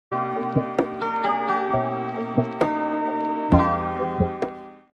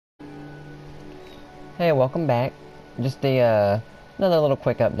welcome back. Just another little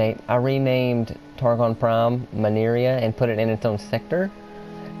quick update. I renamed Targon Prime Maneria and put it in its own sector,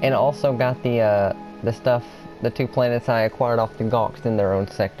 and also got the two planets I acquired off the Gawks in their own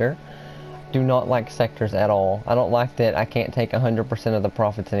sector. Do not like sectors at all. I don't like that I can't take 100% of the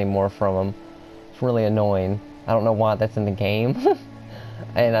profits anymore from them. It's really annoying. I don't know why that's in the game,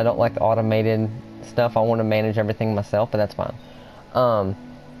 and I don't like automated stuff. I want to manage everything myself, but that's fine.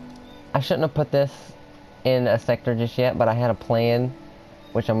 I shouldn't have put this in a sector just yet, but I had a plan,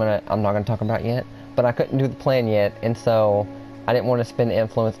 which I'm not gonna talk about yet. But I couldn't do the plan yet, and so I didn't want to spend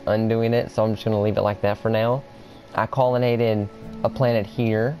influence undoing it, so I'm just gonna leave it like that for now. I colonized a planet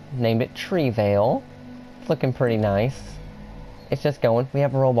here, named it Treevale. It's looking pretty nice. It's just going. We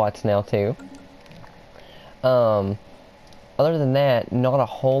have robots now too. Other than that, not a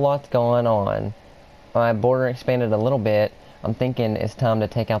whole lot's going on. My border expanded a little bit. I'm thinking it's time to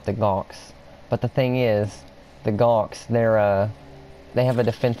take out the Gawks. But the thing is, the Gawks, they have a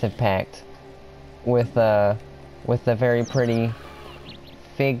defensive pact with a very pretty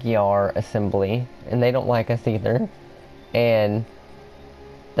Figuar assembly, and they don't like us either. And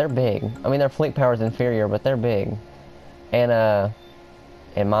they're big. I mean, their fleet power is inferior, but they're big. And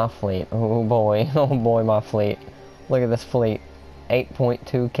my fleet, oh boy, my fleet. Look at this fleet,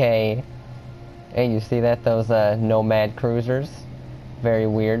 8.2k. And you see that, those Nomad cruisers, very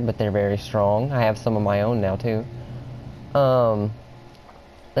weird, but they're very strong. I have some of my own now too.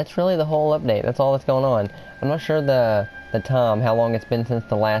 That's really the whole update. That's all that's going on. I'm not sure the time, how long it's been since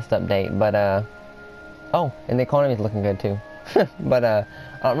the last update, but oh, and the economy's looking good too. But I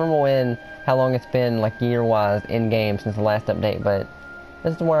don't remember how long it's been, like year-wise in game since the last update, but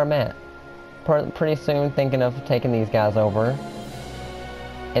this is where I'm at. Pretty soon, thinking of taking these guys over,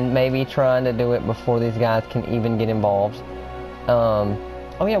 and maybe trying to do it before these guys can even get involved.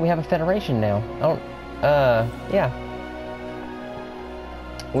 Oh yeah, we have a federation now. Yeah.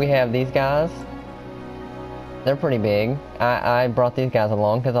 We have these guys. They're pretty big. I brought these guys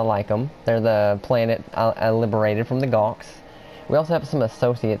along because I like them. They're the planet I liberated from the Gawks. We also have some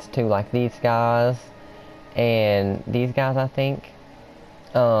associates too, like these guys and these guys, I think.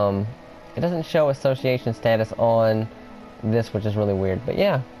 It doesn't show association status on this, which is really weird, but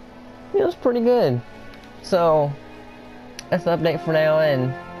yeah, it was pretty good. So that's the update for now,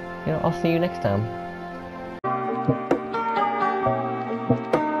 and I'll see you next time.